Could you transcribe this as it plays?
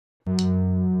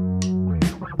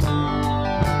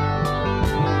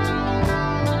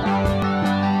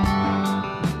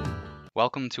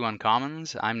Welcome to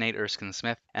Uncommons. I'm Nate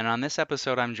Erskine-Smith, and on this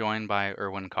episode I'm joined by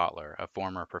Irwin Cotler, a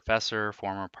former professor,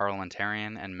 former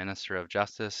parliamentarian, and Minister of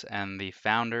Justice, and the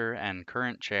founder and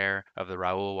current chair of the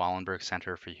Raoul Wallenberg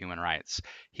Centre for Human Rights.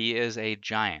 He is a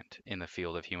giant in the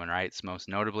field of human rights, most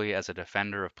notably as a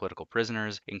defender of political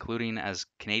prisoners, including as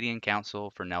Canadian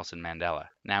counsel for Nelson Mandela.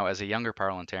 Now, as a younger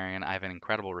parliamentarian, I have an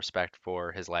incredible respect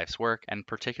for his life's work, and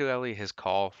particularly his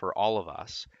call for all of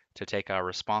us to take our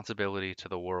responsibility to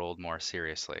the world more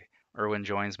seriously. Irwin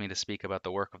joins me to speak about the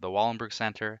work of the Wallenberg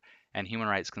Centre and human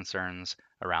rights concerns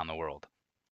around the world.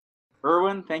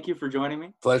 Irwin, thank you for joining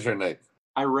me. Pleasure, Nate.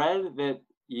 I read that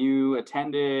you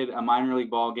attended a minor league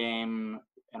ball game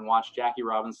and watched Jackie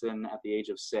Robinson at the age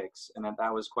of 6, and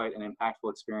that was quite an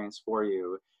impactful experience for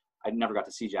you. I never got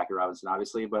to see Jackie Robinson,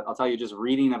 obviously, but I'll tell you, just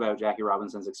reading about Jackie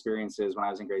Robinson's experiences when I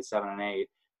was in grade 7 and 8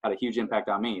 had a huge impact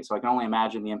on me. So I can only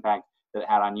imagine the impact that it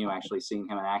had on you actually seeing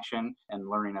him in action and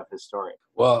learning of his story.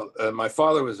 Well, my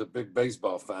father was a big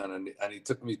baseball fan, and he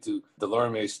took me to the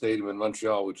Delorme Stadium in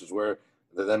Montreal, which is where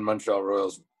the then Montreal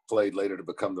Royals played, later to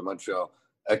become the Montreal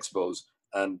Expos.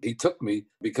 And he took me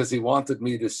because he wanted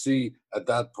me to see, at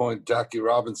that point, Jackie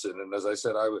Robinson. And as I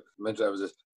said, I mentioned I was a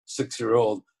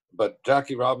 6-year-old, but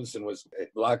Jackie Robinson was a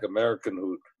Black American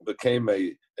who became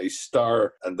a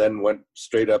star and then went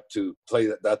straight up to play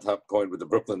at that point with the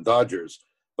Brooklyn Dodgers.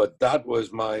 But that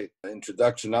was my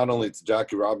introduction, not only to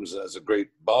Jackie Robinson as a great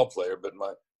ball player, but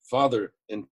my father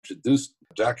introduced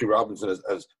Jackie Robinson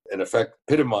as in effect,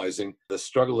 epitomizing the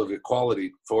struggle of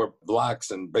equality for Blacks,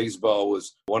 and baseball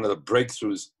was one of the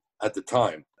breakthroughs at the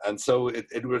time. And so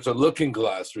it was a looking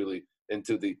glass, really,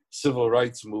 into the civil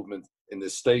rights movement in the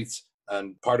States.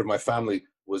 And part of my family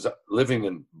was living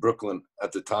in Brooklyn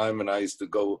at the time, and I used to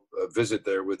go visit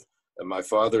there with my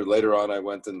father. Later on, I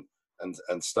went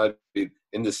and studied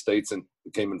in the States and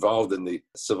became involved in the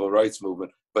civil rights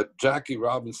movement. But Jackie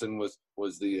Robinson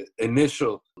was the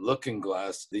initial looking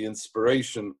glass, the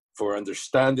inspiration for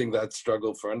understanding that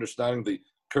struggle, for understanding the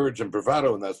courage and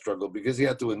bravado in that struggle, because he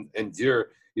had to endure,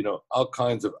 all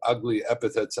kinds of ugly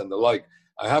epithets and the like.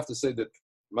 I have to say that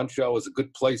Montreal was a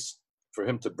good place for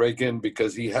him to break in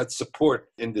because he had support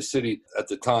in the city at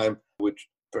the time, which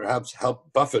perhaps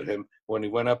helped buffet him when he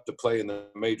went up to play in the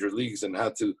major leagues and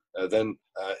had to then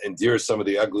endure some of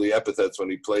the ugly epithets when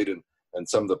he played in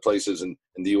some of the places in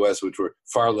the U.S., which were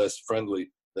far less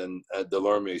friendly than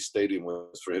Delorme Stadium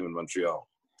was for him in Montreal.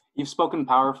 You've spoken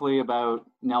powerfully about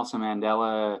Nelson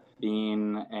Mandela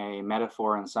being a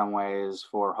metaphor in some ways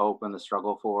for hope and the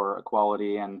struggle for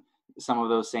equality, and some of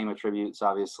those same attributes,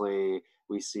 obviously,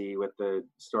 we see with the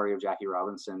story of Jackie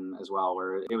Robinson as well,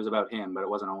 where it was about him, but it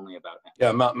wasn't only about him.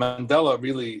 Yeah, Mandela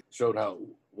really showed how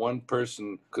one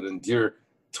person could endure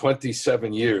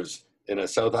 27 years in a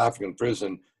South African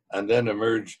prison and then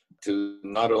emerge to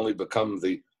not only become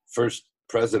the first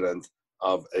president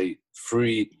of a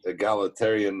free,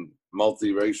 egalitarian,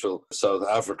 multiracial South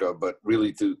Africa, but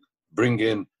really to bring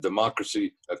in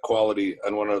democracy, equality,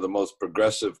 and one of the most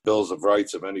progressive bills of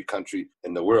rights of any country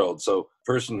in the world. So a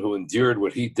person who endured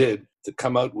what he did to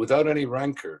come out without any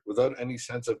rancor, without any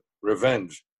sense of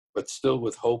revenge, but still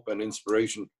with hope and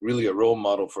inspiration, really a role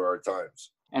model for our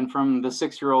times. And from the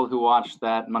 6-year-old who watched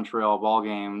that Montreal ball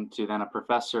game to then a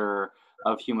professor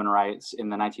of human rights in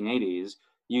the 1980s,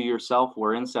 you yourself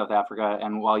were in South Africa,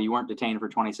 and while you weren't detained for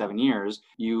 27 years,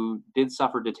 you did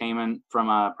suffer detainment from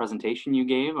a presentation you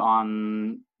gave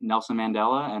on Nelson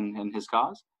Mandela and his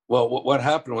cause? Well, what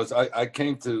happened was I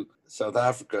came to South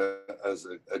Africa as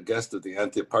a guest of the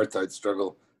anti-apartheid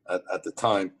struggle at the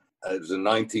time. It was in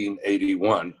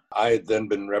 1981. I had then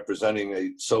been representing a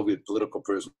Soviet political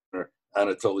prisoner,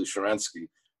 Anatoly Sharansky.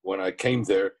 When I came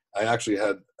there, I actually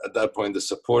had, at that point, the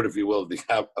support, if you will, of the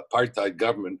apartheid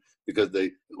government, because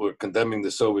they were condemning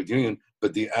the Soviet Union,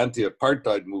 but the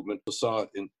anti-apartheid movement saw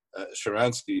in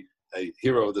Sharansky a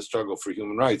hero of the struggle for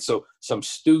human rights. So some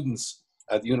students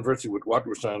at the University of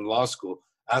Witwatersrand Law School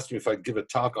asked me if I'd give a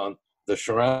talk on the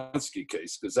Sharansky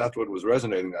case, because that's what was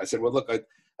resonating. I said, well, look,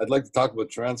 I'd like to talk about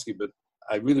Sharansky, but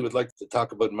I really would like to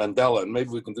talk about Mandela, and maybe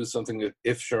we can do something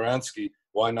if Sharansky,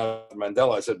 why not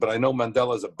Mandela? I said, but I know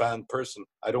Mandela is a banned person.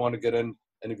 I don't want to get any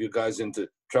of you guys into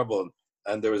trouble.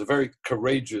 And there was a very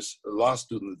courageous law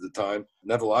student at the time,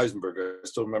 Neville Eisenberg. I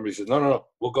still remember, he said, no,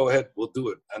 we'll go ahead, we'll do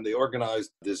it. And they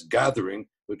organized this gathering,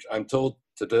 which I'm told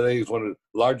today is one of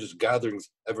the largest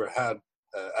gatherings ever had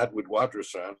at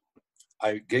Witwatersrand.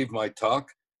 I gave my talk,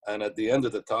 and at the end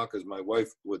of the talk, as my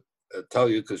wife would tell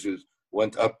you, because she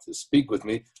went up to speak with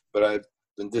me, but I'd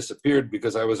been disappeared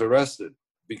because I was arrested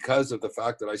because of the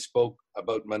fact that I spoke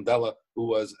about Mandela, who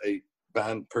was a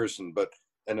banned person. But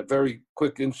in a very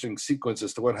quick, interesting sequence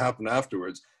as to what happened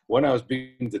afterwards. When I was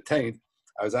being detained,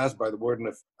 I was asked by the warden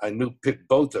if I knew Pit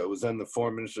Botha, who was then the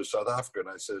foreign minister of South Africa. And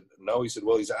I said, no. He said,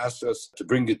 well, he's asked us to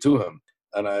bring you to him.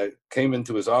 And I came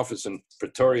into his office in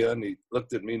Pretoria, and he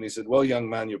looked at me and he said, well, young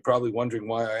man, you're probably wondering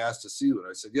why I asked to see you. And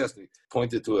I said, yes. And he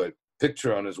pointed to a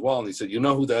picture on his wall, and he said, you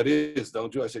know who that is,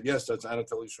 don't you? I said, yes, that's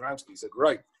Anatoly Sharansky. He said,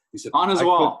 right. He said, on his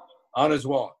wall. On his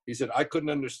wall. He said, I couldn't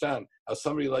understand how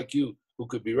somebody like you, who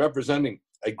could be representing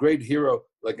a great hero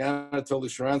like Anatoly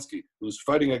Sharansky, who's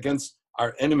fighting against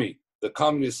our enemy, the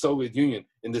communist Soviet Union,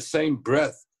 in the same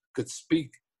breath could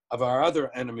speak of our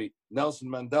other enemy, Nelson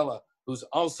Mandela, who's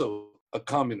also a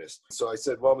communist. So I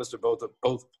said, well, Mr. Botha,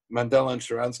 both Mandela and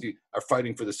Sharansky are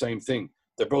fighting for the same thing.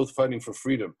 They're both fighting for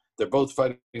freedom. They're both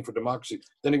fighting for democracy.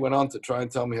 Then he went on to try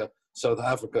and tell me how South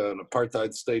Africa, an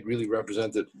apartheid state, really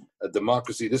represented a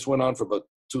democracy. This went on for about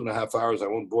 2.5 hours. I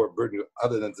won't burden you,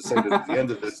 other than to say that at the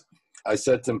end of this, I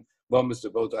said to him, well,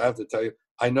 Mr. Botha, I have to tell you,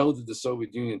 I know that the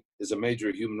Soviet Union is a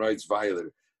major human rights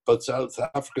violator, but South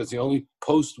Africa is the only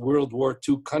post-World War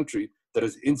II country that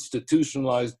has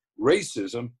institutionalized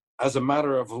racism as a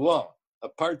matter of law.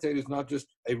 Apartheid is not just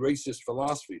a racist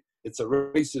philosophy, it's a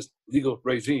racist legal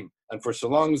regime. And for so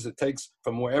long as it takes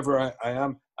from wherever I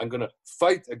am, I'm going to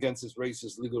fight against this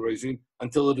racist legal regime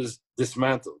until it is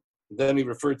dismantled. Then he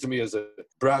referred to me as a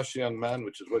brash young man,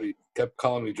 which is what he kept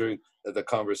calling me during the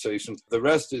conversation. The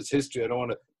rest is history. I don't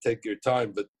want to take your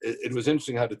time, but it was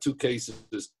interesting how the two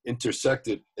cases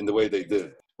intersected in the way they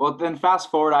did. Well, then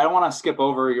fast forward. I don't want to skip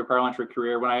over your parliamentary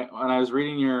career. When I was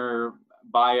reading your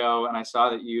bio and I saw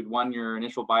that you'd won your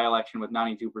initial by-election with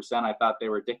 92%, I thought they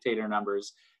were dictator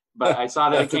numbers. But I saw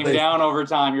that it came down over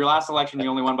time. Your last election, you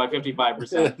only won by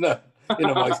 55%. No. You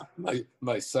know,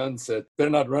 my son said, better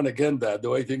not run again, Dad. The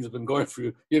way things have been going for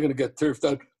you, you're going to get turfed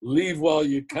out. Leave while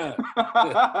you can.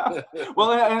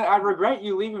 Well, I regret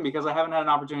you leaving because I haven't had an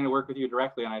opportunity to work with you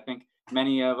directly. And I think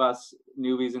many of us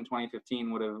newbies in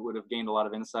 2015 would have gained a lot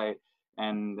of insight.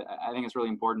 And I think it's really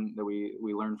important that we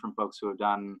learn from folks who have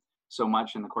done so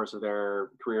much in the course of their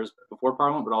careers before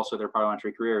Parliament, but also their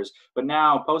parliamentary careers. But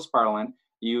now, post-Parliament,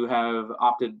 you have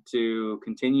opted to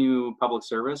continue public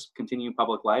service, continue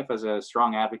public life as a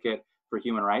strong advocate for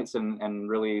human rights and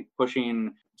really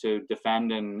pushing to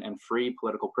defend and free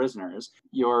political prisoners.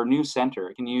 Your new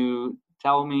center, can you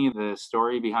tell me the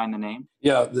story behind the name?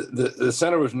 Yeah, the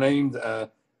center was named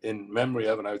in memory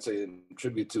of, and I would say in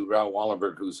tribute to Raoul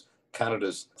Wallenberg, who's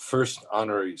Canada's first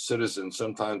honorary citizen,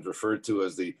 sometimes referred to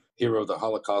as the hero of the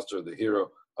Holocaust or the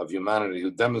hero of humanity, who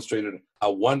demonstrated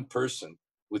how one person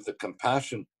with the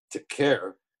compassion to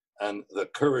care and the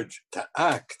courage to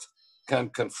act can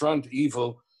confront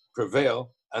evil,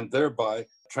 prevail, and thereby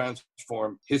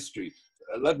transform history.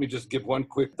 Let me just give one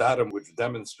quick datum which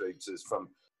demonstrates this. From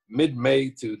mid-May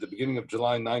to the beginning of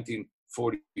July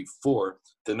 1944,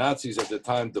 the Nazis at the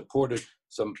time deported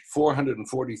some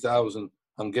 440,000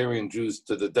 Hungarian Jews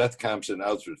to the death camps in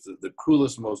Auschwitz, the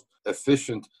cruelest, most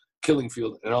efficient killing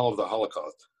field in all of the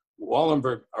Holocaust.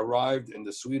 Wallenberg arrived in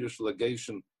the Swedish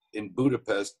legation in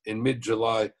Budapest in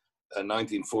mid-July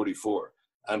 1944.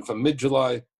 And from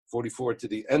mid-July 44 to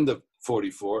the end of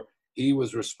 44, he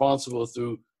was responsible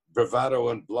through bravado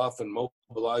and bluff and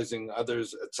mobilizing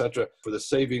others, etc., for the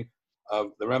saving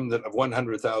of the remnant of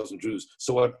 100,000 Jews.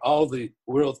 So what all the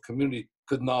world community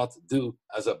could not do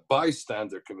as a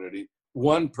bystander community,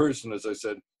 one person, as I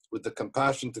said, with the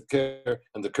compassion to care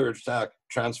and the courage to act,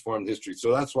 transformed history.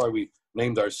 So that's why we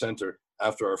named our center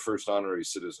after our first honorary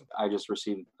citizen. I just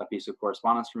received a piece of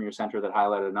correspondence from your center that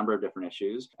highlighted a number of different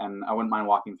issues, and I wouldn't mind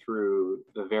walking through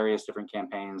the various different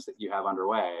campaigns that you have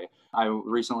underway. I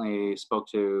recently spoke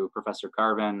to Professor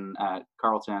Carvin at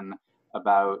Carleton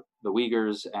about the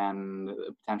Uyghurs and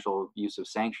the potential use of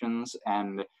sanctions,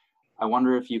 and I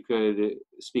wonder if you could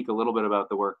speak a little bit about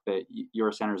the work that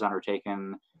your center's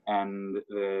undertaken and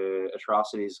the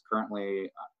atrocities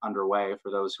currently underway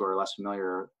for those who are less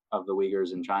familiar of the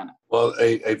Uyghurs in China. Well,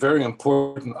 a very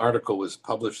important article was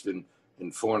published in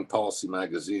Foreign Policy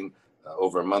magazine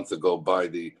over a month ago by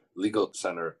the legal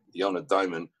center, Yona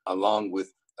Diamond, along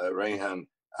with Rehan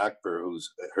Akbar,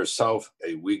 who's herself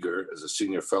a Uyghur, as a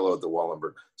senior fellow at the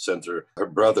Wallenberg Centre. Her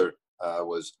brother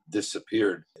was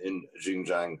disappeared in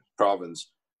Xinjiang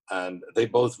province, and they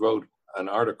both wrote an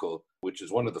article, which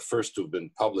is one of the first to have been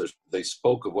published. They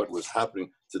spoke of what was happening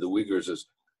to the Uyghurs as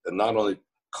not only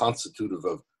constitutive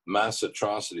of mass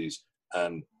atrocities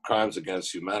and crimes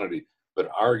against humanity,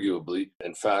 but arguably,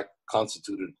 in fact,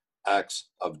 constituted acts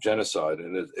of genocide.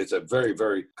 And it's a very,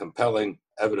 very compelling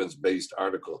evidence-based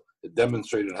article. It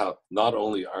demonstrated how not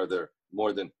only are there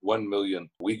more than 1 million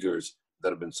Uyghurs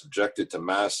that have been subjected to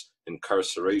mass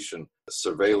incarceration,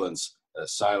 surveillance,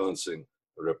 silencing,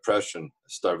 repression,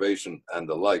 starvation, and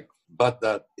the like. But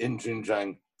that in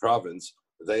Xinjiang province,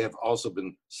 they have also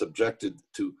been subjected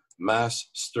to mass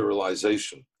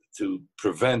sterilization to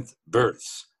prevent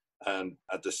births. And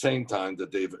at the same time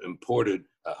that they've imported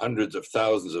hundreds of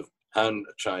thousands of Han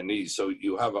Chinese. So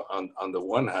you have, on the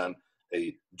one hand,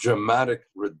 a dramatic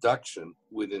reduction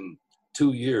within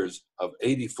 2 years of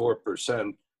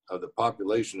 84% of the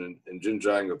population in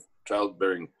Xinjiang of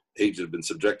childbearing age have been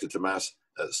subjected to mass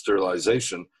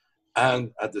sterilization.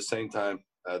 And at the same time,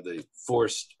 the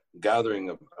forced gathering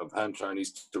of Han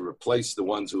Chinese to replace the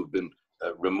ones who have been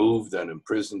removed and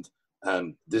imprisoned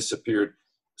and disappeared.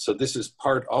 So this is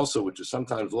part also, which is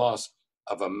sometimes lost,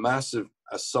 of a massive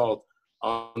assault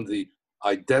on the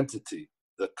identity,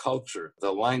 the culture,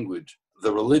 the language,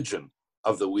 the religion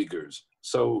of the Uyghurs.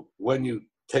 So when you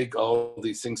take all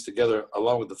these things together,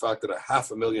 along with the fact that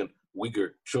 500,000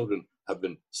 Uyghur children have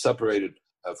been separated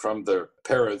from their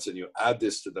parents, and you add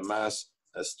this to the mass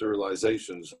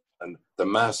sterilizations and the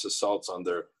mass assaults on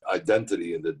their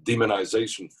identity and the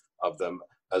demonization of them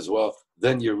as well,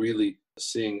 then you're really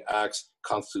seeing acts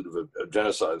constitutive of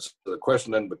genocide. So the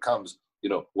question then becomes,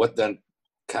 what then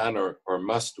can or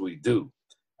must we do?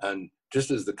 And just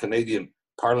as the Canadian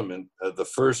Parliament, the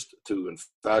first to, in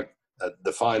fact,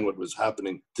 define what was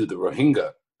happening to the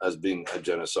Rohingya as being a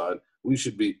genocide, we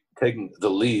should be taking the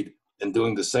lead and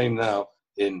doing the same now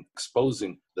in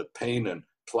exposing the pain and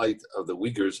plight of the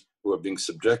Uyghurs who are being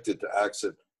subjected to acts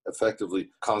that effectively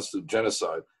constitute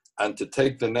genocide, and to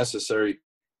take the necessary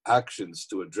actions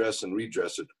to address and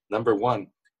redress it. Number one,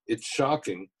 it's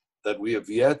shocking that we have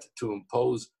yet to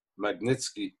impose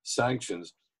Magnitsky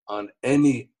sanctions on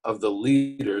any of the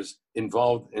leaders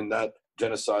involved in that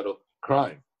genocidal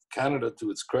crime. Canada,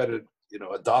 to its credit,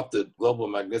 adopted global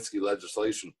Magnitsky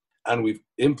legislation, and we've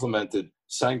implemented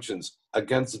sanctions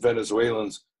against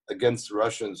Venezuelans, against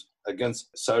Russians, against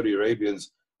Saudi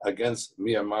Arabians, against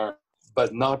Myanmar,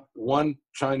 but not one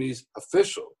Chinese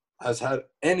official has had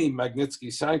any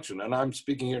Magnitsky sanction. And I'm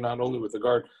speaking here not only with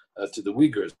regard to the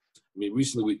Uyghurs. I mean,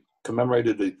 recently we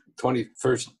commemorated the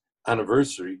 21st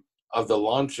anniversary of the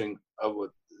launching of what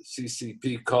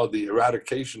CCP called the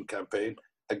eradication campaign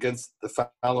against the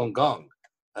Falun Gong.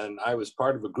 And I was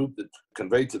part of a group that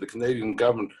conveyed to the Canadian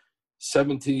government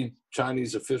 17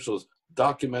 Chinese officials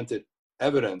documented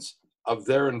evidence of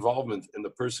their involvement in the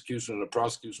persecution and the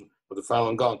prosecution of the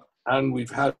Falun Gong. And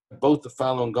we've had both the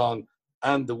Falun Gong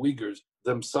and the Uyghurs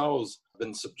themselves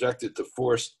been subjected to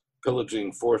forced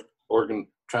pillaging, forced organ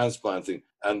transplanting.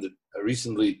 And the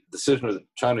recently decision of the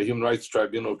China Human Rights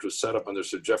Tribunal, which was set up under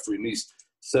Sir Geoffrey Nice,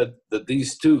 said that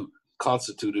these too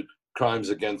constituted crimes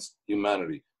against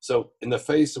humanity. So in the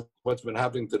face of what's been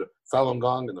happening to the Falun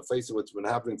Gong, in the face of what's been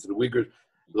happening to the Uyghurs,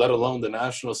 let alone the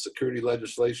national security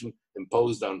legislation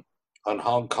imposed on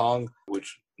Hong Kong,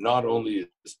 which not only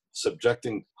is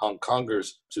subjecting Hong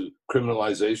Kongers to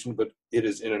criminalization, but it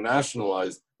has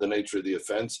internationalized the nature of the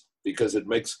offense because it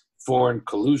makes foreign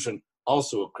collusion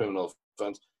also a criminal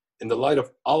offense. In the light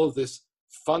of all of this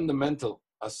fundamental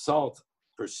assault,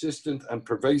 persistent and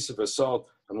pervasive assault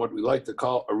on what we like to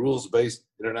call a rules-based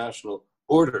international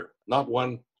order, not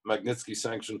one Magnitsky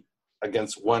sanction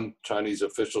against one Chinese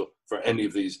official for any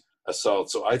of these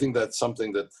assaults. So I think that's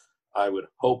something that I would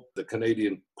hope the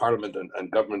Canadian Parliament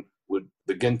and government would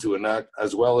begin to enact,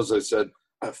 as well as I said,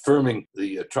 affirming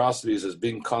the atrocities as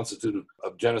being constitutive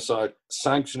of genocide,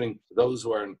 sanctioning those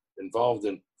who are involved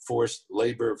in forced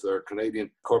labor, if there are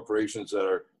Canadian corporations that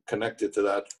are connected to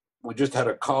that. We just had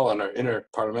a call on our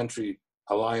inter-parliamentary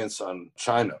alliance on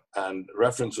China, and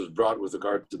reference was brought with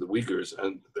regard to the Uyghurs.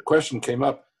 And the question came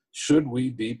up, should we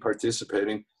be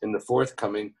participating in the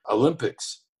forthcoming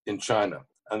Olympics in China?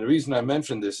 And the reason I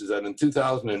mentioned this is that in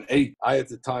 2008, I at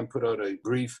the time put out a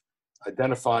brief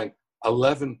identifying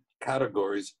 11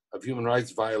 categories of human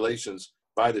rights violations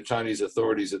by the Chinese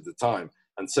authorities at the time,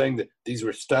 and saying that these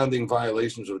were standing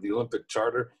violations of the Olympic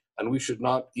Charter, and we should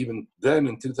not even then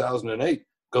in 2008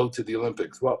 go to the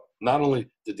Olympics. Well, not only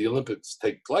did the Olympics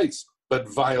take place,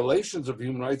 but violations of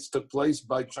human rights took place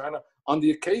by China on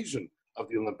the occasion of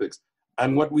the Olympics.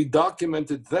 And what we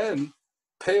documented then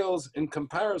pales in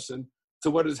comparison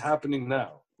to what is happening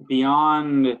now.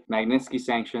 Beyond Magnitsky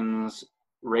sanctions,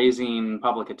 raising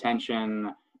public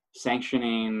attention,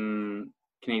 sanctioning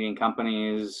Canadian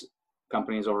companies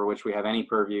over which we have any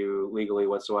purview legally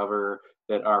whatsoever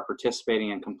that are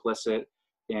participating and complicit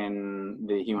in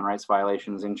the human rights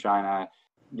violations in China,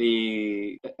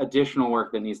 the additional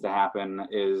work that needs to happen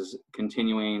is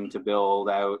continuing to build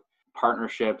out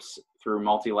partnerships through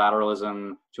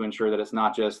multilateralism to ensure that it's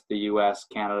not just the US,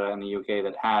 Canada, and the UK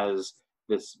that has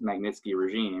this Magnitsky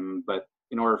regime. But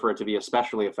in order for it to be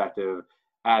especially effective,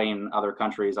 adding other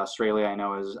countries, Australia, I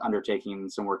know, is undertaking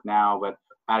some work now, but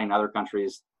adding other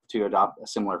countries to adopt a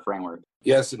similar framework.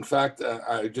 Yes, in fact,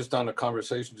 I just on a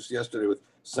conversation just yesterday with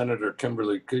Senator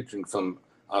Kimberly Keating from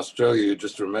Australia, you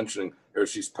just were mentioning her.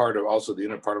 She's part of also the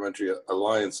Interparliamentary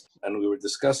Alliance, and we were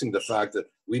discussing the fact that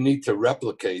we need to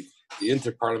replicate the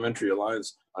Interparliamentary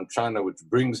Alliance on China, which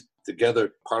brings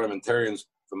together parliamentarians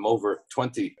from over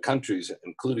 20 countries,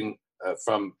 including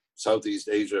from Southeast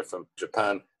Asia, from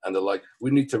Japan, and the like.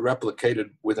 We need to replicate it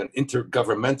with an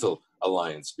intergovernmental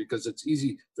alliance, because it's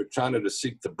easy for China to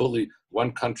seek to bully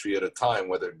one country at a time,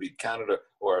 whether it be Canada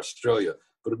or Australia.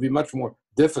 But it'd be much more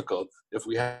difficult if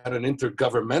we had an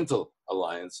intergovernmental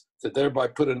alliance to thereby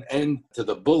put an end to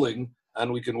the bullying,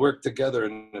 and we can work together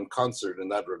in concert in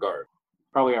that regard.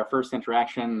 Probably our first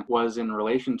interaction was in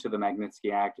relation to the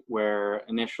Magnitsky Act, where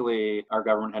initially our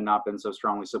government had not been so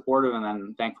strongly supportive, and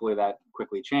then thankfully that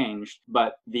quickly changed.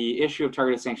 But the issue of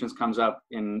targeted sanctions comes up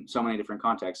in so many different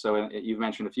contexts. So you've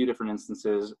mentioned a few different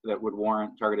instances that would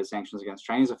warrant targeted sanctions against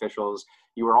Chinese officials.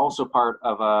 You were also part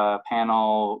of a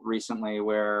panel recently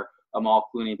where Amal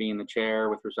Clooney, being the chair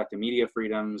with respect to media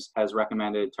freedoms, has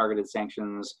recommended targeted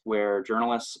sanctions where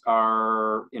journalists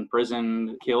are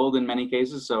imprisoned, killed in many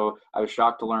cases. So I was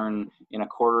shocked to learn in a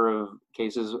quarter of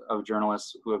cases of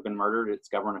journalists who have been murdered, it's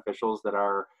government officials that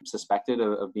are suspected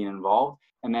of being involved.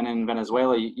 And then in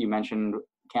Venezuela, you mentioned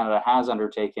Canada has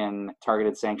undertaken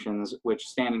targeted sanctions, which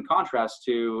stand in contrast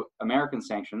to American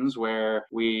sanctions, where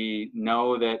we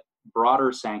know that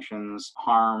broader sanctions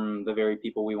harm the very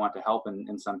people we want to help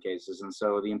in some cases. And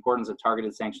so the importance of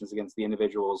targeted sanctions against the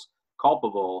individuals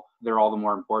culpable, they're all the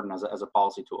more important as a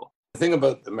policy tool. The thing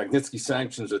about the Magnitsky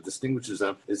sanctions that distinguishes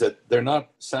them is that they're not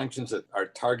sanctions that are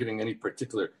targeting any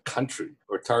particular country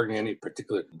or targeting any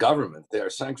particular government. They are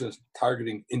sanctions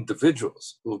targeting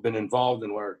individuals who have been involved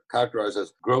in what are characterized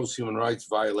as gross human rights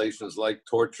violations like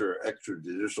torture,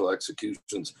 extrajudicial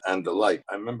executions, and the like.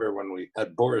 I remember when we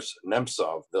had Boris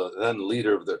Nemtsov, the then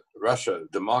leader of the Russia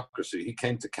democracy, he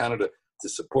came to Canada to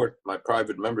support my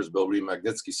private member's bill,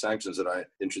 Magnitsky sanctions, that I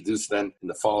introduced then in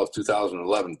the fall of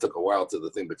 2011. It took a while till the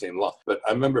thing became law. But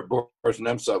I remember Boris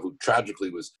Nemtsov, who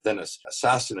tragically was then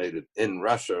assassinated in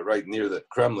Russia, right near the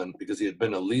Kremlin, because he had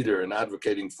been a leader in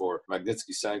advocating for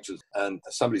Magnitsky sanctions. And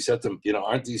somebody said to him,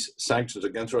 aren't these sanctions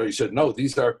against Russia? He said, no,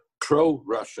 these are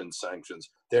pro-Russian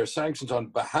sanctions. They're sanctions on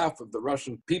behalf of the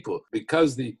Russian people,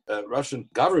 because the Russian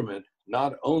government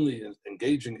not only is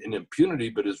engaging in impunity,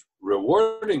 but is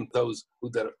rewarding those who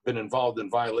that have been involved in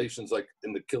violations like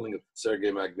in the killing of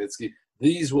Sergei Magnitsky.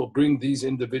 These will bring these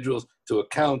individuals to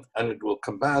account, and it will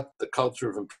combat the culture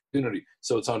of impunity.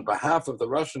 So it's on behalf of the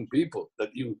Russian people that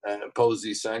you impose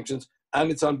these sanctions,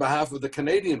 and it's on behalf of the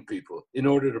Canadian people in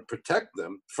order to protect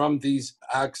them from these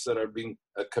acts that are being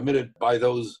committed by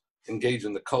those engaged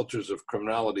in the cultures of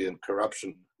criminality and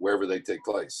corruption wherever they take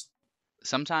place.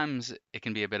 Sometimes it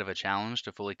can be a bit of a challenge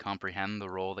to fully comprehend the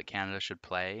role that Canada should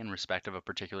play in respect of a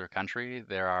particular country.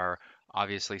 There are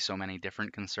obviously so many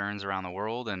different concerns around the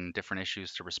world and different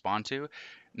issues to respond to.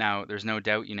 Now, there's no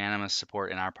doubt unanimous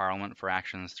support in our parliament for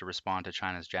actions to respond to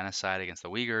China's genocide against the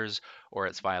Uyghurs or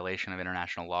its violation of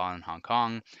international law in Hong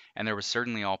Kong, and there was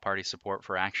certainly all-party support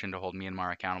for action to hold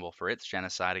Myanmar accountable for its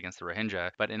genocide against the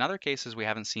Rohingya, but in other cases we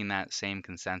haven't seen that same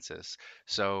consensus.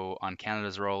 So, on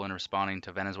Canada's role in responding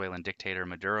to Venezuelan dictator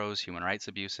Maduro's human rights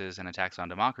abuses and attacks on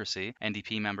democracy,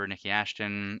 NDP member Nikki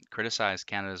Ashton criticized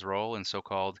Canada's role in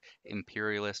so-called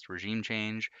imperialist regime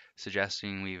change,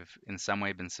 suggesting we've in some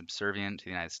way been subservient to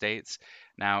the United States.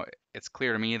 Now, it's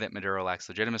clear to me that Maduro lacks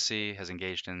legitimacy, has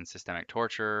engaged in systemic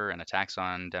torture and attacks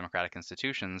on democratic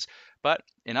institutions, but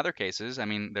in other cases,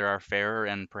 there are fair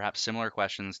and perhaps similar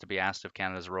questions to be asked of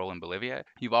Canada's role in Bolivia.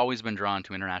 You've always been drawn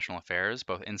to international affairs,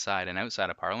 both inside and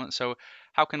outside of Parliament, so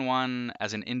how can one,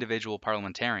 as an individual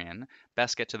parliamentarian,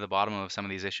 best get to the bottom of some of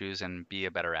these issues and be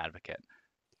a better advocate?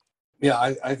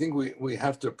 Yeah, I think we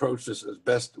have to approach this as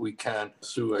best we can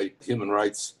through a human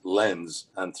rights lens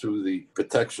and through the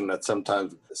protection that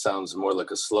sometimes sounds more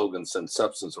like a slogan than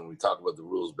substance when we talk about the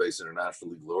rules-based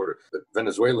international legal order. But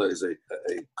Venezuela is a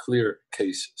clear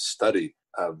case study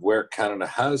of where Canada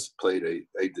has played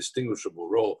a distinguishable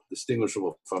role,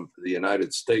 distinguishable from the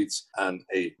United States, and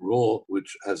a role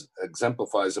which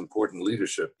exemplifies important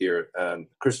leadership here. And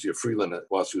Chrystia Freeland,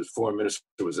 while she was foreign minister,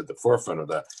 was at the forefront of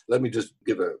that. Let me just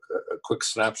give a quick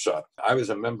snapshot. I was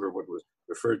a member of what was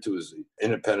referred to as the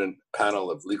independent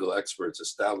panel of legal experts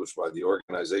established by the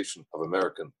Organization of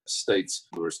American States,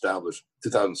 who were established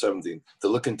in 2017 to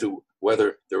look into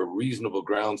whether there were reasonable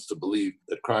grounds to believe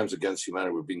that crimes against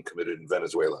humanity were being committed in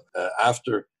Venezuela.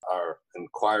 After our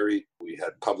inquiry, we We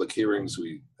had public hearings.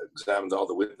 We examined all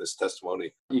the witness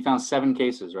testimony. You found 7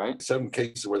 cases, right? 7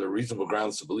 cases where there were reasonable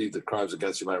grounds to believe that crimes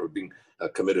against humanity were being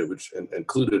committed, which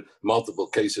included multiple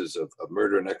cases of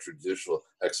murder and extrajudicial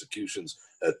executions,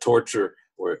 torture,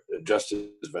 where Justice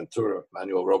Ventura,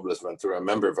 Manuel Robles Ventura, a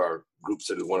member of our group,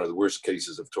 said it was one of the worst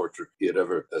cases of torture he had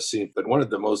ever seen. But one of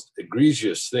the most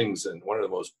egregious things and one of the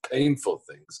most painful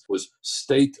things was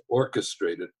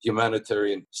state-orchestrated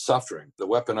humanitarian suffering, the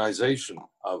weaponization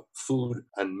of food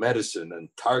and medicine and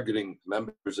targeting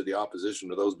members of the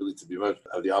opposition or those believed to be members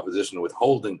of the opposition,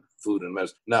 withholding food and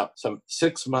medicine. Now, some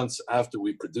 6 months after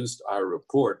we produced our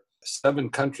report, 7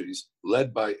 countries,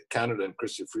 led by Canada and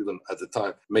Chrystia Freeland at the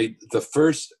time, made the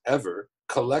first ever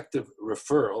collective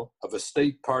referral of a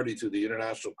state party to the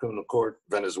International Criminal Court,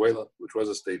 Venezuela, which was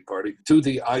a state party, to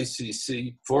the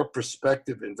ICC for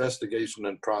prospective investigation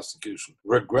and prosecution.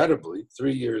 Regrettably,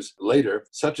 3 years later,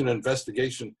 such an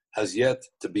investigation has yet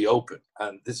to be opened.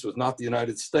 And this was not the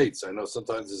United States. I know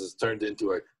sometimes this has turned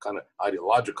into a kind of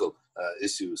ideological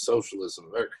issue,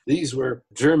 socialism. These were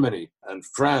Germany and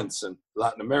France and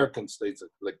Latin American states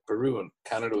like Peru, and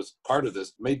Canada was part of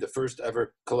this, made the first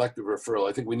ever collective referral.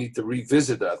 I think we need to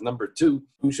revisit that. Number 2,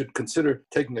 we should consider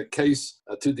taking a case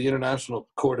to the International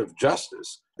Court of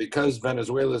Justice, because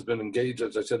Venezuela has been engaged,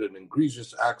 as I said, in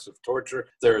egregious acts of torture.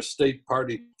 They're a state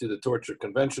party to the Torture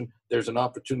Convention. There's an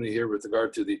opportunity here with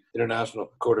regard to the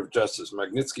International Court of Justice.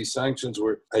 Magnitsky sanctions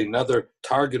were another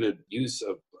targeted use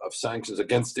of sanctions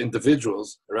against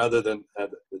individuals rather than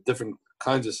the different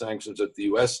kinds of sanctions that the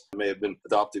US may have been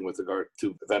adopting with regard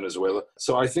to Venezuela.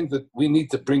 So I think that we need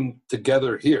to bring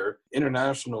together here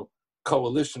international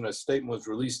coalition. A statement was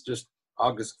released just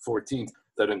August 14th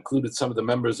that included some of the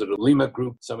members of the Lima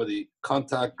Group, some of the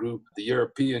Contact Group, the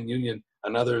European Union,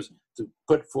 and others, to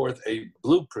put forth a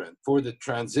blueprint for the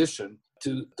transition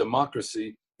to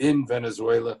democracy in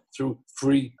Venezuela through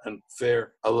free and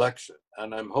fair election.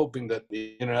 And I'm hoping that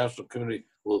the international community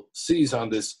will seize on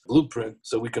this blueprint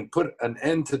so we can put an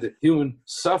end to the human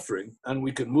suffering and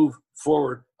we can move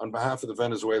forward on behalf of the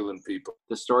Venezuelan people.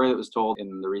 The story that was told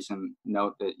in the recent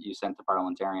note that you sent to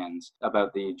parliamentarians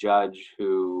about the judge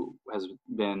who has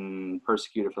been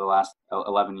persecuted for the last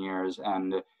 11 years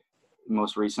and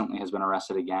most recently has been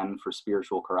arrested again for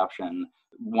spiritual corruption,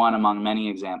 one among many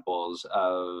examples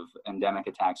of endemic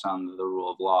attacks on the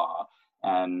rule of law.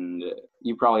 And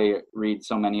you probably read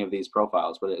so many of these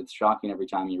profiles, but it's shocking every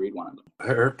time you read one of them.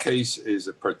 Her case is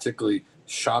a particularly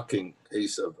shocking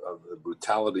case of the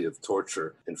brutality of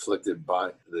torture inflicted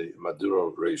by the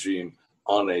Maduro regime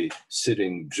on a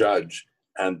sitting judge,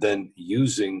 and then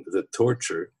using the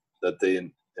torture that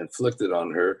they inflicted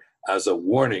on her as a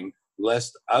warning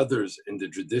lest others in the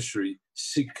judiciary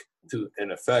seek to, in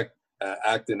effect,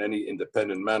 act in any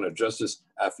independent manner. Justice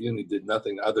Afiuni did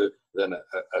nothing other than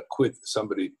acquit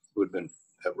somebody who had been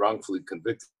wrongfully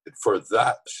convicted. For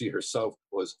that, she herself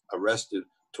was arrested,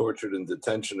 tortured, in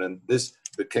detention, and this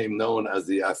became known as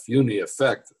the Afiuni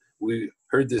effect. We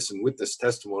heard this in witness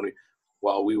testimony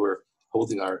while we were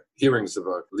holding our hearings of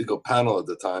our legal panel at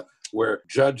the time, where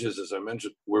judges, as I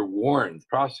mentioned, were warned,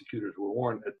 prosecutors were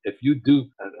warned, if you do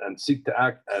and seek to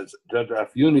act as Judge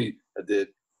Afiuni did,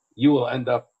 you will end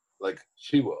up like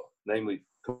she will, namely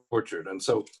tortured. And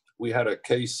so we had a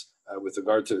case with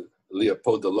regard to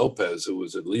Leopoldo Lopez, who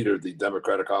was a leader of the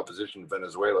democratic opposition in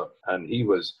Venezuela, and he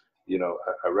was,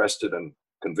 arrested and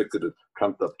convicted of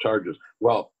trumped up charges.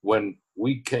 Well, when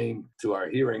we came to our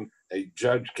hearing, a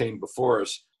judge came before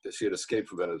us, because she had escaped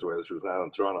from Venezuela. She was now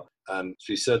in Toronto. And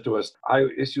she said to us, I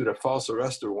issued a false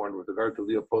arrest warrant with regard to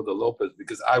Leopoldo Lopez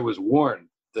because I was warned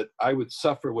that I would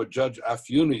suffer what Judge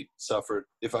Afiuni suffered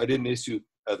if I didn't issue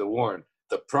the warrant.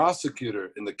 The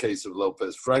prosecutor in the case of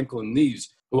Lopez, Franklin Neves,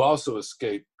 who also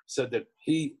escaped, said that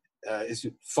he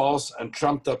issued false and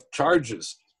trumped up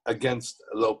charges against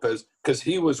Lopez because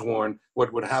he was warned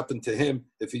what would happen to him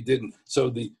if he didn't. So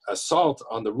the assault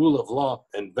on the rule of law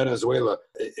in Venezuela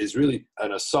is really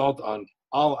an assault on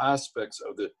all aspects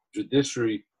of the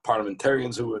judiciary,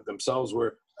 parliamentarians who themselves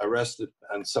were arrested,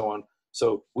 and so on.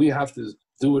 So we have to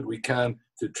do what we can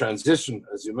to transition,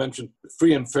 as you mentioned,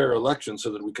 free and fair elections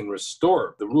so that we can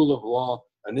restore the rule of law,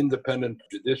 an independent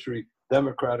judiciary,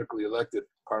 democratically elected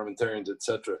parliamentarians,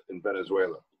 etc. in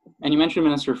Venezuela. And you mentioned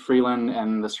Minister Freeland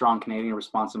and the strong Canadian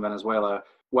response in Venezuela.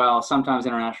 While sometimes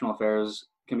international affairs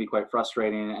can be quite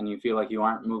frustrating and you feel like you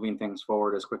aren't moving things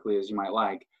forward as quickly as you might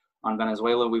like, on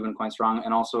Venezuela, we've been quite strong.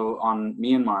 And also on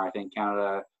Myanmar, I think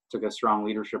Canada took a strong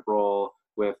leadership role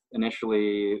with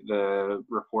initially the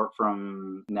report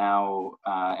from now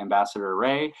Ambassador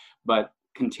Ray, but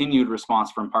continued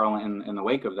response from Parliament in the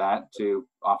wake of that to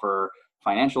offer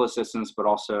financial assistance, but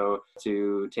also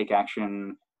to take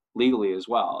action legally as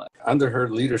well. Under her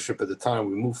leadership at the time,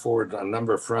 we moved forward on a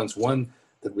number of fronts. One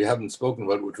that we haven't spoken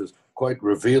about, which was quite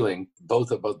revealing,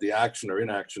 both about the action or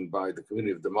inaction by the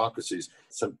Community of Democracies.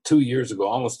 Some 2 years ago,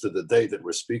 almost to the day that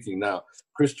we're speaking now,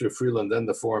 Chrystia Freeland, then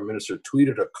the foreign minister,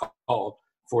 tweeted a call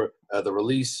for the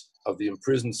release of the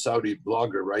imprisoned Saudi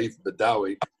blogger Raif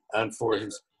Badawi and for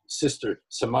his sister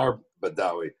Samar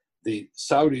Badawi. The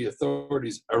Saudi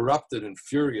authorities erupted in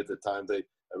fury at the time. They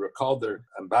recalled their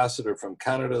ambassador from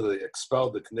Canada. They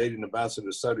expelled the Canadian ambassador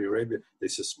to Saudi Arabia. They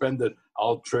suspended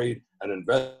all trade and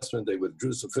investment. They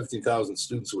withdrew some 15,000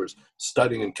 students who were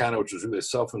studying in Canada, which was really a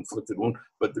self-inflicted wound.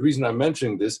 But the reason I'm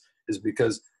mentioning this is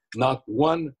because not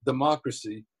one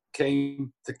democracy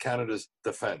came to Canada's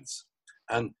defense.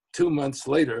 And 2 months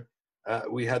later,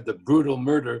 we had the brutal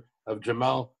murder of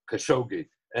Jamal Khashoggi.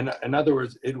 And in other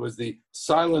words, it was the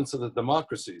silence of the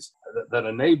democracies that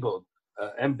enabled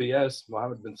MBS,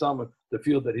 Mohammed bin Salman, to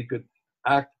feel that he could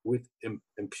act with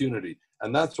impunity.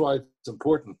 And that's why it's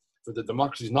important for the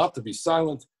democracies not to be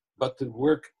silent, but to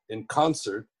work in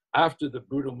concert after the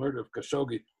brutal murder of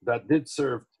Khashoggi. That did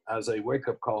serve as a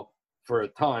wake-up call for a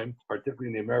time, particularly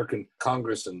in the American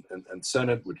Congress and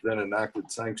Senate, which then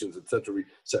enacted sanctions, etc.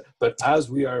 But as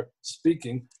we are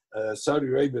speaking, Saudi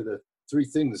Arabia, the three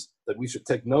things that we should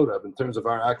take note of in terms of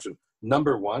our action.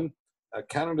 Number one,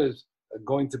 Canada is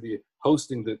going to be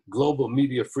hosting the Global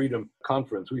Media Freedom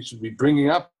Conference. We should be bringing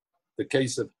up the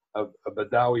case of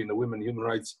Badawi and the women human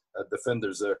rights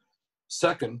defenders there.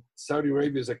 Second, Saudi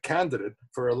Arabia is a candidate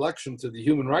for election to the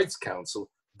Human Rights Council.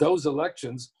 Those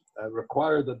elections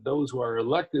require that those who are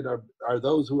elected are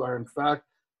those who are in fact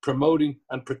promoting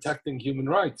and protecting human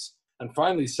rights. And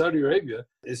finally, Saudi Arabia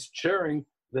is chairing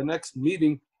the next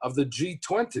meeting of the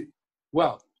G20.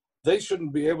 Well, they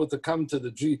shouldn't be able to come to the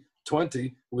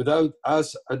G20 without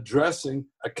us addressing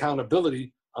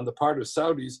accountability on the part of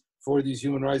Saudis for these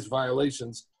human rights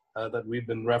violations that we've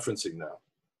been referencing now.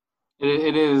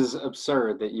 It is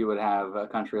absurd that you would have a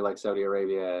country like Saudi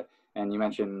Arabia, and you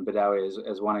mentioned Badawi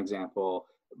as one example,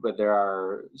 but there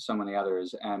are so many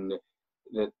others, and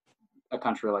that a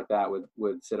country like that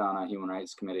would sit on a human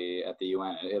rights committee at the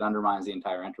UN. It undermines the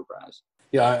entire enterprise.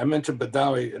 Yeah, I mentioned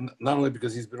Badawi, and not only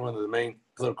because he's been one of the main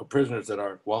political prisoners that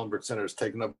our Wallenberg Centre has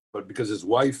taken up, but because his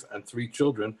wife and 3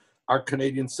 children are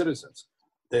Canadian citizens.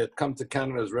 They had come to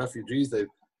Canada as refugees. They've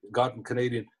gotten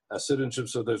Canadian citizenship,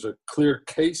 so there's a clear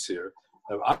case here.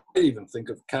 I even think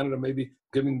of Canada maybe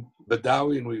giving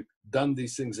Badawi, and we've done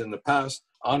these things in the past,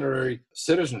 honorary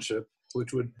citizenship,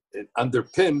 which would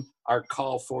underpin our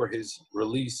call for his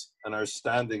release and our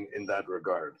standing in that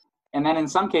regard. And then in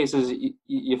some cases,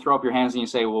 you throw up your hands and you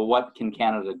say, well, what can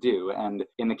Canada do? And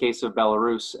in the case of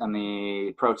Belarus and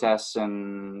the protests,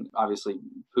 and obviously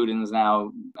Putin's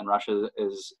now, and Russia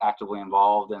is actively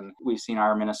involved, and we've seen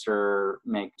our minister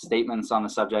make statements on the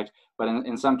subject. But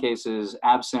in some cases,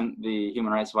 absent the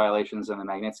human rights violations and the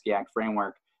Magnitsky Act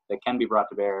framework that can be brought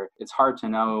to bear, it's hard to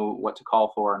know what to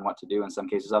call for and what to do in some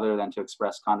cases, other than to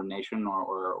express condemnation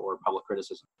or public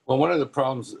criticism. Well, one of the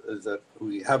problems is that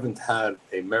we haven't had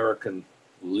American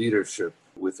leadership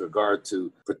with regard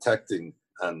to protecting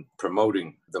and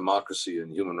promoting democracy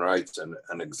and human rights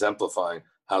and exemplifying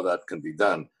how that can be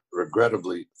done.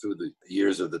 Regrettably, through the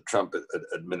years of the Trump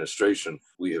administration,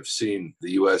 we have seen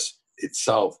the U.S.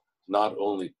 itself not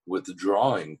only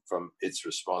withdrawing from its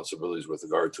responsibilities with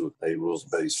regard to a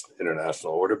rules-based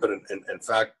international order, but in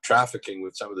fact trafficking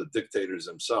with some of the dictators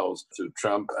themselves through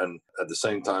Trump, and at the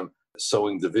same time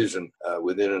sowing division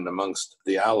within and amongst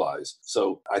the allies.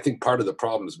 So I think part of the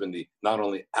problem has been the not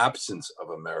only absence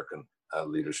of American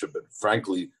leadership, but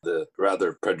frankly, the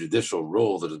rather prejudicial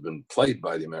role that has been played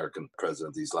by the American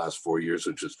president these last 4 years,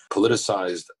 which has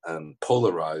politicized and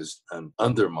polarized and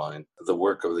undermined the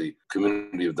work of the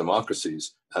Community of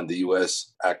Democracies, and the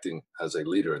U.S. acting as a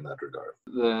leader in that regard.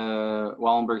 The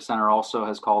Wallenberg Centre also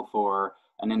has called for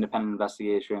an independent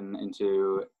investigation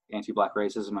into anti-Black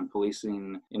racism and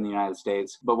policing in the United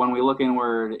States. But when we look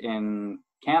inward in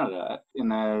Canada, in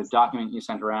the document you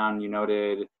sent around, you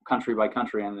noted country by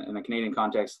country, and in the Canadian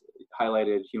context,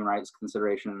 highlighted human rights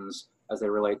considerations as they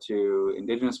relate to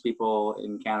Indigenous people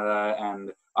in Canada,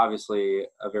 and obviously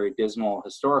a very dismal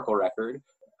historical record.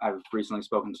 I've recently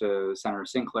spoken to Senator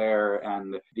Sinclair,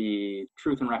 and the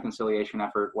Truth and Reconciliation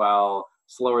effort, while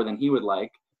slower than he would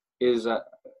like, is a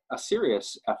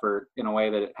serious effort in a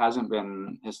way that it hasn't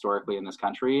been historically in this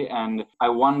country. And I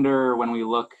wonder, when we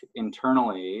look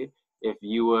internally, if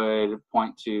you would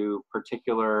point to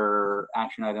particular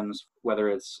action items, whether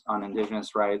it's on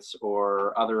Indigenous rights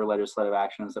or other legislative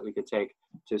actions that we could take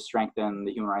to strengthen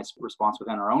the human rights response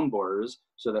within our own borders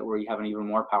so that we have an even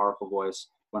more powerful voice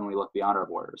when we look beyond our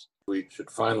borders. We should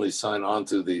finally sign on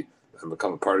to and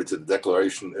become a party to the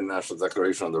International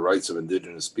Declaration on the Rights of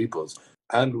Indigenous Peoples.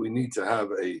 And we need to have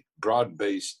a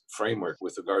broad-based framework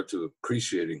with regard to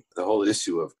appreciating the whole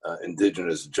issue of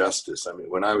Indigenous justice. I mean,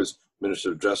 when I was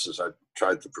Minister of Justice, I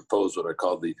tried to propose what I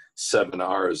called the 7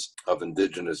 R's of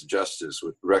Indigenous justice,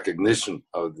 with recognition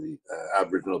of the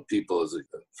Aboriginal people as the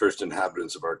first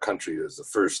inhabitants of our country as the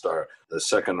first R. The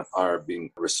second R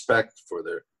being respect for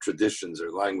their traditions,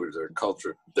 their language, their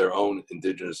culture, their own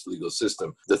Indigenous legal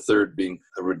system. The third being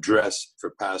a redress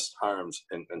for past harms,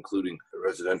 including the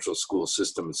residential school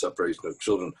system and separation of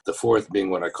children. The fourth being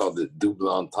what I call the double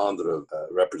entendre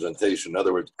representation. In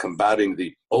other words, combating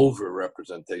the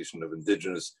over-representation of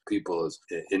Indigenous people as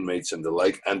inmates and the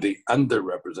like, and the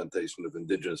underrepresentation of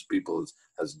Indigenous people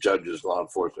as judges, law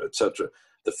enforcement, etc.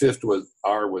 The fifth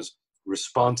R was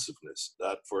responsiveness.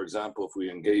 That, for example, if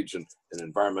we engage in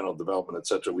environmental development,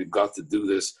 etc., we've got to do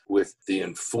this with the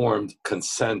informed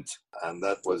consent, and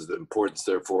that was the importance,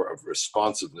 therefore, of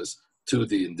responsiveness to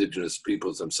the Indigenous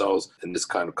peoples themselves in this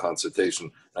kind of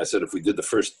consultation. I said if we did the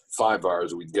first 5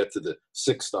 R's, we'd get to the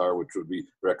 6th R, which would be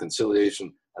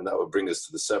reconciliation, and that would bring us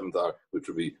to the 7th R, which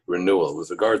would be renewal. With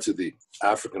regard to the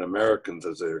African Americans,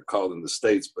 as they're called in the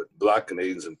States, but Black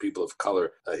Canadians and people of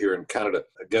color here in Canada,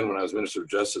 again, when I was Minister of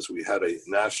Justice, we had a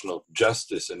national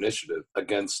justice initiative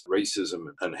against racism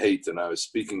and hate, and I was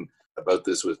speaking about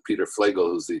this with Peter Flegel,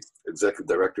 who's the executive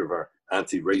director of our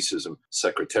anti-racism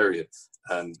secretariat.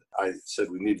 And I said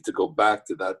we needed to go back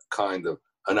to that kind of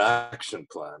an action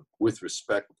plan with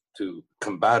respect to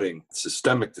combating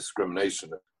systemic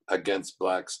discrimination against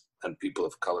Blacks and people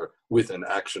of color, with an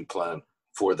action plan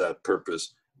for that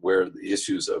purpose, where the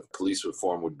issues of police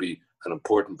reform would be an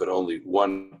important but only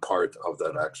one part of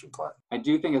that action plan. I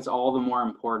do think it's all the more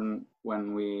important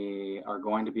when we are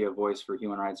going to be a voice for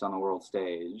human rights on the world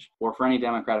stage, or for any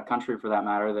democratic country for that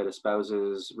matter that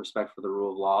espouses respect for the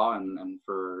rule of law and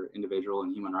for individual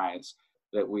and human rights,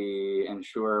 that we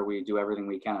ensure we do everything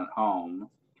we can at home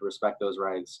to respect those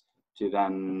rights, to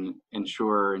then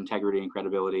ensure integrity and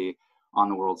credibility on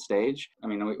the world stage. I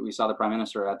mean, we saw the Prime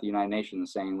Minister at the United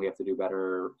Nations saying we have to do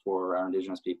better for our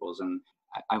Indigenous peoples, and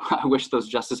I wish those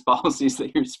justice policies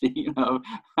that you're speaking of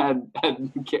had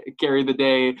carried the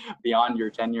day beyond your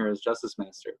tenure as Justice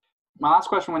Minister. My last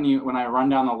question, when I run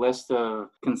down the list of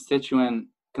constituent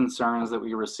concerns that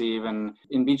we receive, and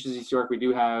in Beaches East York, we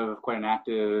do have quite an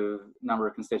active number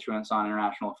of constituents on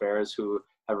international affairs who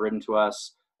have written to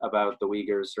us about the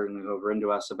Uyghurs, certainly who have written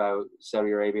to us about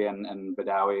Saudi Arabia and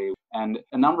Badawi. And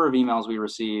a number of emails we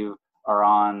receive are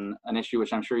on an issue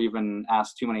which I'm sure you've been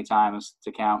asked too many times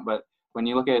to count, but when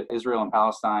you look at Israel and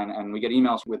Palestine, and we get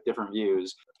emails with different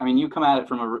views, I mean, you come at it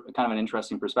from a kind of an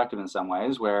interesting perspective in some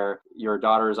ways, where your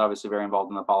daughter is obviously very involved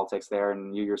in the politics there,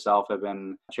 and you yourself have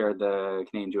chaired the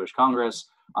Canadian Jewish Congress.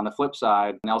 On the flip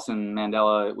side, Nelson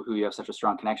Mandela, who you have such a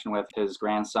strong connection with, his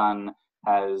grandson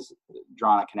has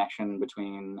drawn a connection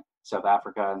between South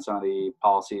Africa and some of the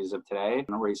policies of today,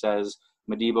 where he says,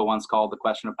 Madiba once called the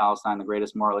question of Palestine the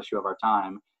greatest moral issue of our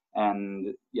time,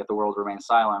 and yet the world remains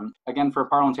silent. Again, for a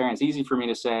parliamentarian, it's easy for me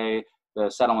to say the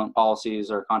settlement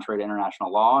policies are contrary to international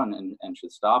law and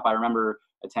should stop. I remember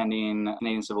attending a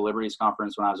Canadian Civil Liberties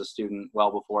Conference when I was a student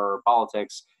well before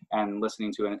politics, and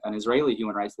listening to an Israeli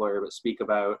human rights lawyer speak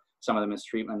about some of the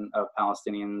mistreatment of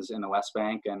Palestinians in the West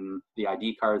Bank, and the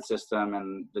ID card system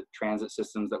and the transit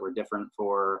systems that were different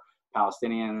for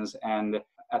Palestinians. And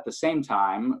at the same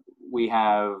time, we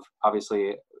have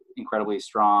obviously incredibly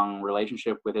strong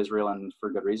relationship with Israel, and for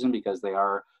good reason, because they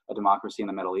are a democracy in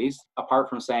the Middle East. Apart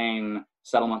from saying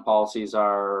settlement policies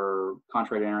are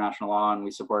contrary to international law and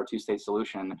we support a two-state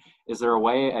solution, is there a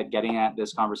way at getting at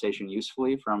this conversation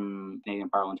usefully from Canadian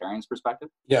parliamentarians' perspective?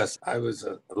 Yes, I was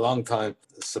a long time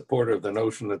supporter of the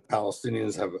notion that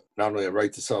Palestinians have not only a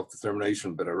right to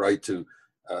self-determination, but a right to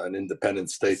an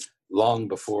independent state, long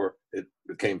before it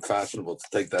became fashionable to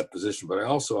take that position. But I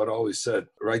also had always said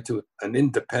right to an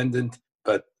independent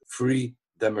but free,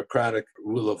 democratic,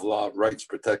 rule of law, rights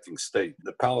protecting state.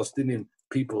 The Palestinian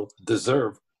people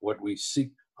deserve what we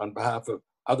seek on behalf of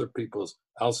other peoples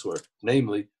elsewhere.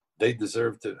 Namely, they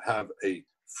deserve to have a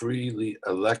freely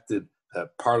elected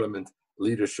parliament,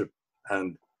 leadership,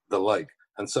 and the like.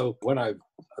 And so when I've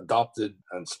adopted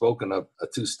and spoken of a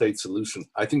two-state solution,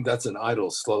 I think that's an idle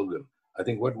slogan. I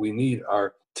think what we need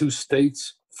are two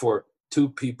states for two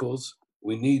peoples.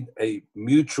 We need a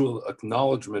mutual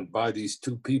acknowledgement by these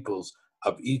two peoples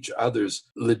of each other's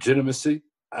legitimacy.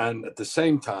 And at the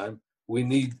same time, we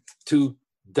need two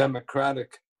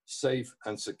democratic, safe,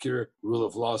 and secure rule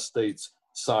of law states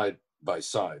side by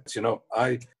side. You know,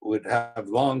 I would have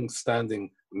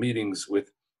long-standing meetings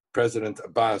with President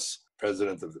Abbas,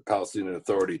 president of the Palestinian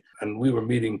Authority, and we were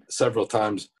meeting several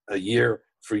times a year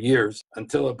for years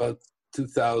until about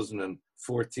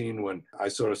 2014, when I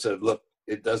sort of said, look,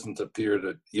 it doesn't appear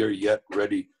that you're yet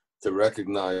ready to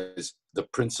recognize the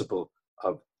principle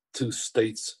of two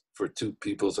states for two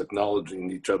peoples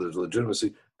acknowledging each other's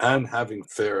legitimacy and having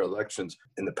fair elections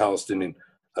in the Palestinian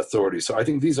Authority. So I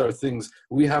think these are things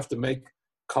we have to make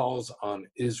calls on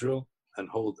Israel and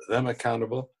hold them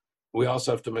accountable. We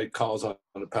also have to make calls on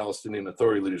the Palestinian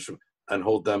Authority leadership and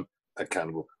hold them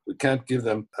accountable. We can't give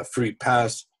them a free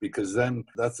pass, because then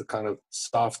that's the kind of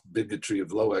soft bigotry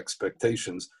of low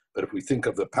expectations. But if we think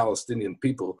of the Palestinian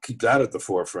people, keep that at the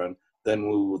forefront, then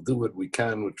we will do what we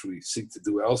can, which we seek to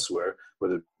do elsewhere,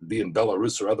 whether it be in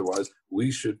Belarus or otherwise. We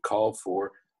should call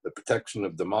for the protection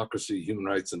of democracy, human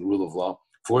rights, and rule of law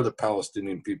for the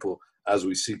Palestinian people as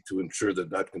we seek to ensure that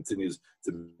that continues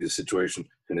to be the situation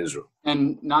in Israel.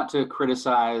 And not to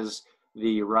criticize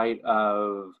the right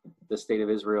of the state of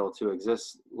Israel to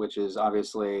exist, which is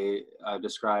obviously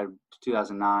described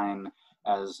 2009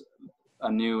 as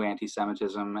a new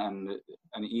anti-Semitism and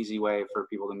an easy way for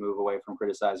people to move away from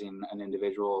criticizing an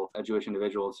individual, a Jewish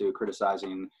individual, to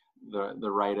criticizing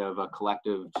the right of a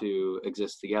collective to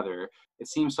exist together. It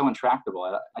seems so intractable.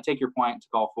 I take your point to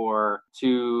call for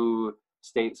two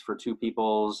states for two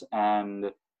peoples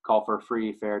and call for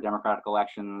free, fair, democratic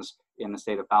elections in the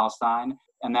state of Palestine.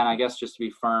 And then I guess just to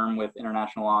be firm with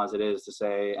international law as it is, to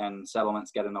say, and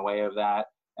settlements get in the way of that,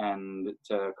 and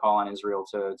to call on Israel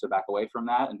to back away from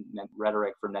that, and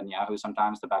rhetoric from Netanyahu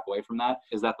sometimes to back away from that.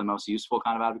 Is that the most useful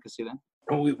kind of advocacy then?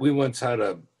 Well, we once had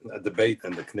a debate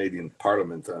in the Canadian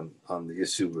Parliament on the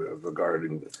issue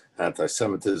regarding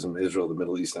anti-Semitism, Israel, the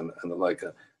Middle East, and the like.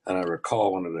 And I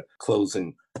recall one of the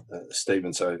closing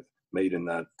statements I made in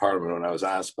that Parliament when I was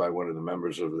asked by one of the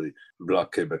members of the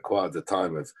Bloc Québécois at the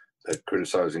time if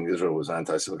criticizing Israel was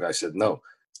anti-Semitic. I said, no,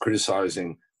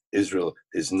 criticizing Israel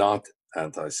is not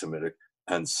anti-Semitic,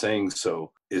 and saying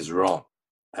so is wrong.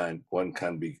 And one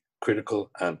can be critical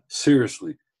and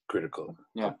seriously critical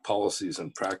of policies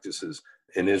and practices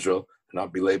in Israel, and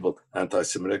not be labeled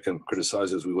anti-Semitic and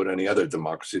criticized as we would any other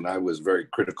democracy. And I was very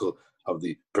critical of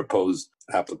the proposed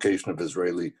application of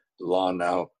Israeli law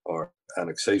now, or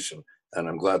annexation. And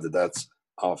I'm glad that that's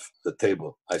off the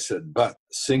table. I said, but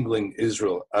singling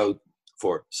Israel out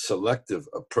for selective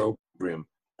opprobrium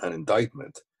and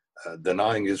indictment,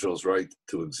 denying Israel's right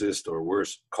to exist, or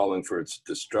worse, calling for its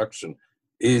destruction,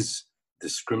 is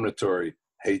discriminatory,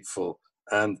 hateful,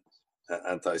 and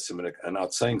anti-Semitic, and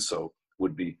not saying so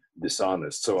would be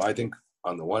dishonest. So I think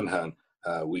on the one hand,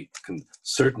 we can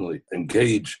certainly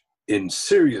engage in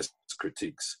serious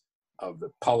critiques of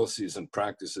the policies and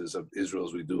practices of Israel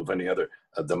as we do of any other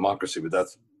democracy, but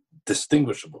that's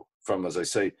distinguishable from, as I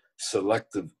say,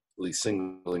 selectively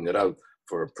singling it out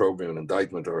for opprobrium and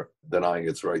indictment, or denying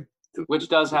its right to. Which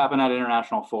does happen at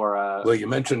international fora. Well, you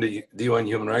mentioned the UN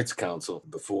Human Rights Council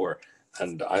before,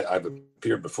 and I've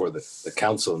appeared before the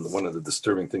council, and one of the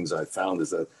disturbing things I found is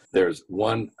that there's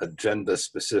one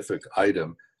agenda-specific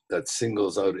item that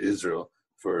singles out Israel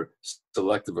for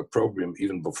selective opprobrium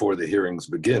even before the hearings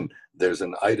begin. There's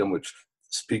an item which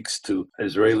speaks to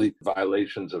Israeli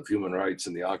violations of human rights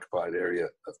in the occupied area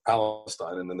of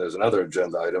Palestine, and then there's another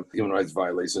agenda item, human rights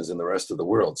violations in the rest of the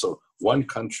world. So one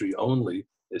country only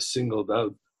is singled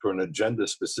out for an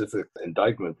agenda-specific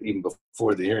indictment even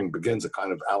before the hearing begins, a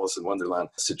kind of Alice in Wonderland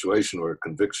situation where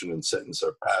conviction and sentence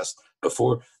are passed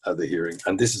before the hearing.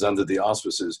 And this is under the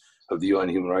auspices of the UN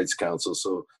Human Rights Council.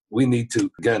 So we need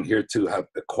to, again, here to have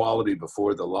equality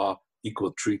before the law,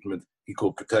 equal treatment,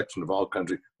 equal protection of all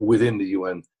countries within the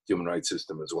UN human rights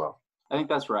system as well. I think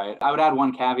that's right. I would add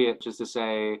one caveat just to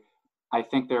say, I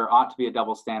think there ought to be a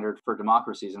double standard for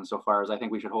democracies insofar as I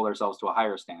think we should hold ourselves to a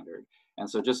higher standard. And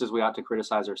so just as we ought to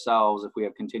criticize ourselves if we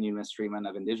have continued mistreatment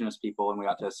of indigenous people, and we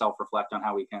ought to self-reflect on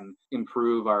how we can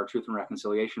improve our truth and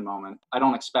reconciliation moment, I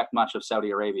don't expect much of Saudi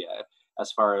Arabia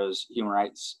as far as human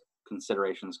rights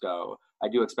considerations go. I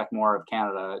do expect more of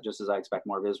Canada, just as I expect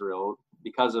more of Israel,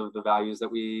 because of the values that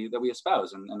we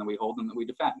espouse and that we hold and that we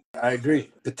defend. I agree.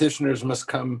 Petitioners must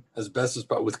come as best as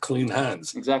possible with clean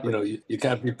hands. Exactly. You know, you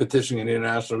can't be petitioning in the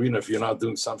international arena if you're not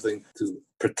doing something to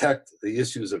protect the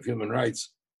issues of human rights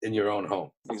in your own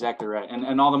home. Exactly right.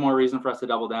 And all the more reason for us to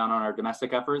double down on our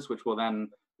domestic efforts, which will then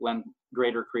lend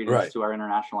greater credence to our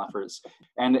international efforts.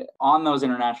 And on those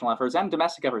international efforts and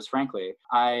domestic efforts, frankly,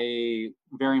 I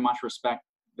very much respect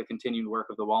the continued work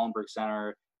of the Wallenberg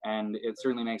Centre, and it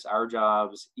certainly makes our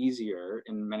jobs easier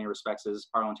in many respects as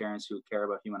parliamentarians who care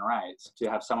about human rights, to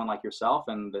have someone like yourself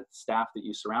and the staff that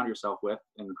you surround yourself with,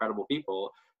 incredible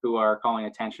people, who are calling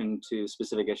attention to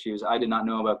specific issues. I did not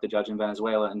know about the judge in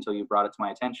Venezuela until you brought it to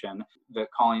my attention. The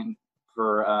calling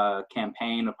for a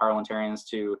campaign of parliamentarians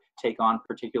to take on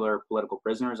particular political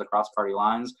prisoners across party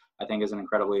lines, I think is an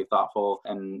incredibly thoughtful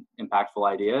and impactful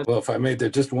idea. Well, if I may,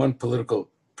 there's just one political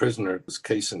prisoner whose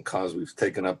case and cause we've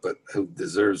taken up, but who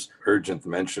deserves urgent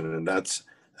mention, and that's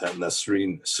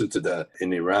Nasreen Sotoudeh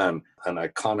in Iran, an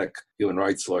iconic human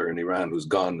rights lawyer in Iran who's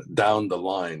gone down the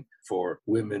line for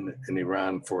women in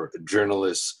Iran, for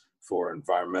journalists, for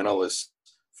environmentalists,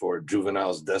 for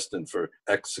juveniles destined for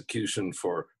execution,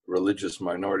 for religious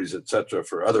minorities, etc.,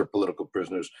 for other political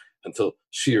prisoners, until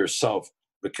she herself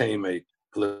became a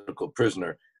political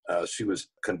prisoner. She was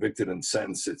convicted and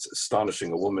sentenced, it's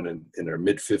astonishing, a woman in her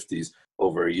mid-50s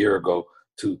over a year ago,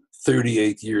 to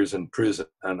 38 years in prison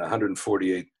and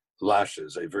 148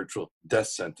 lashes, a virtual death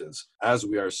sentence. As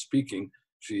we are speaking,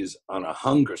 she is on a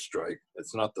hunger strike.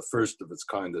 It's not the first of its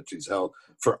kind that she's held,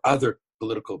 for other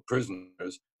political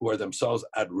prisoners who are themselves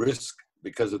at risk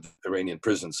because of the Iranian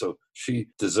prison. So she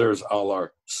deserves all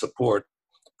our support,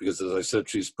 because, as I said,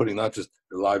 she's putting not just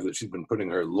her life, but she's been putting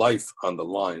her life on the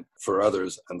line for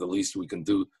others, and the least we can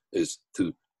do is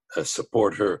to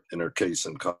support her in her case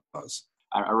and cause.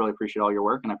 I really appreciate all your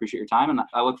work, and I appreciate your time, and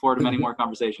I look forward to many more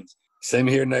conversations. Same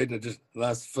here, Nate. And just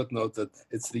last footnote, that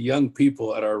it's the young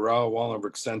people at our Raoul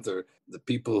Wallenberg Centre, the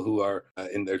people who are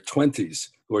in their 20s,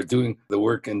 who are doing the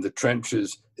work in the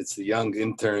trenches. It's the young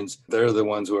interns. They're the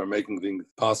ones who are making things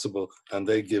possible, and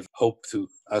they give hope to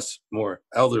us more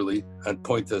elderly and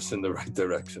point us in the right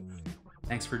direction.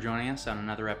 Thanks for joining us on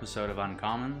another episode of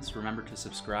Uncommons. Remember to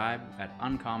subscribe at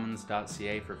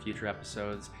uncommons.ca for future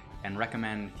episodes, and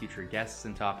recommend future guests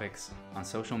and topics on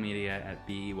social media at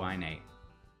BEYNate.